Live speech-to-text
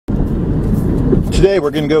Today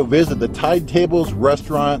we're going to go visit the Tide Tables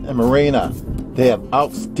Restaurant Marina. They have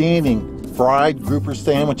outstanding fried grouper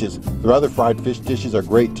sandwiches. Their other fried fish dishes are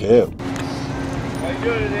great too. How you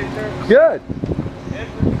doing today, sir? Good.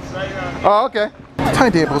 Right around here. Oh, okay.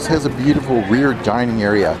 Tide Tables has a beautiful rear dining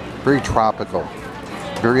area. Very tropical.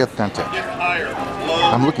 Very authentic.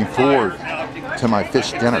 I'm looking forward to my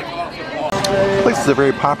fish dinner. This place is a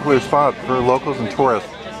very popular spot for locals and tourists.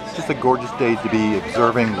 It's just a gorgeous day to be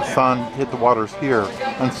observing the sun hit the waters here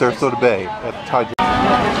on Sarasota Bay at the Tide.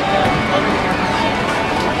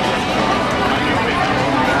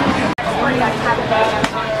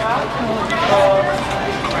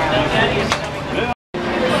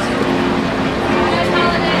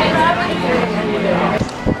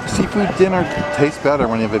 Seafood dinner tastes better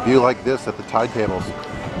when you have a view like this at the Tide Tables.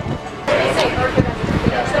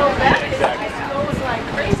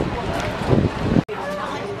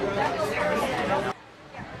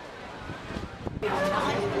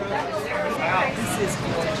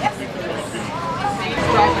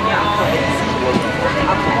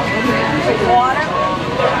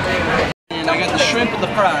 And I got the shrimp with the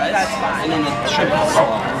fries, and then the shrimp with the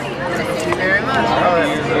salt. Thank you very much.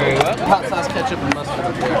 Very well. Hot sauce, ketchup, and mustard.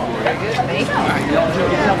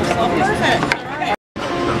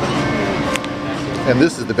 And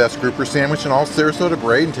this is the best grouper sandwich in all Sarasota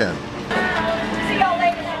Bradenton. See y'all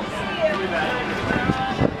later. See you.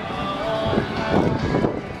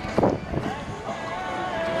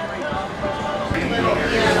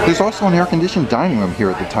 There's also an air-conditioned dining room here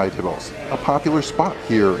at the Tide Tables, a popular spot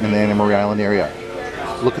here in the Anna Marie Island area.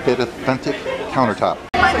 Look at that authentic countertop.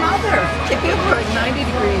 My mother. If it were like 90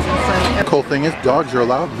 degrees and sunny. The cool thing is dogs are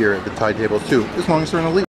allowed here at the Tide Tables too, as long as they're in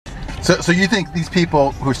a leash. So you think these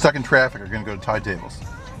people who are stuck in traffic are going to go to Tide Tables?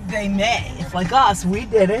 They may. If like us, we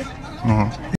did it. Mm-hmm.